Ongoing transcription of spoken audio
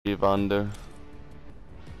Evander.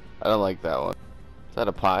 I don't like that one. Is that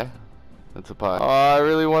a pie? That's a pie. Oh, I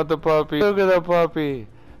really want the puppy. Look at the puppy.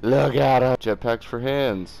 Look at him. Jetpacks for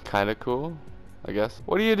hands. Kinda cool, I guess.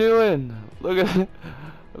 What are you doing? Look at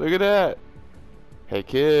look at that. Hey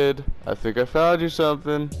kid, I think I found you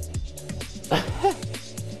something.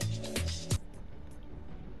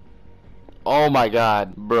 Oh my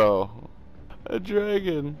god, bro. A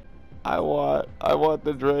dragon. I want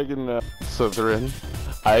the dragon now. Slytherin.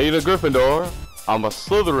 I ain't a Gryffindor. I'm a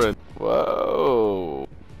Slytherin. Whoa.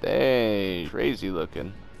 Dang. Crazy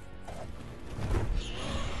looking.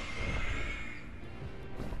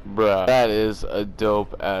 Bruh. That is a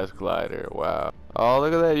dope ass glider. Wow. Oh,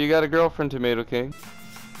 look at that. You got a girlfriend, Tomato King.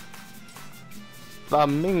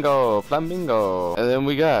 Flamingo. Flamingo. And then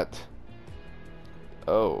we got.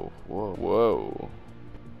 Oh. Whoa. Whoa.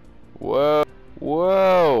 Whoa.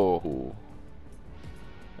 Whoa.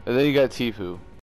 And then you got Tifu.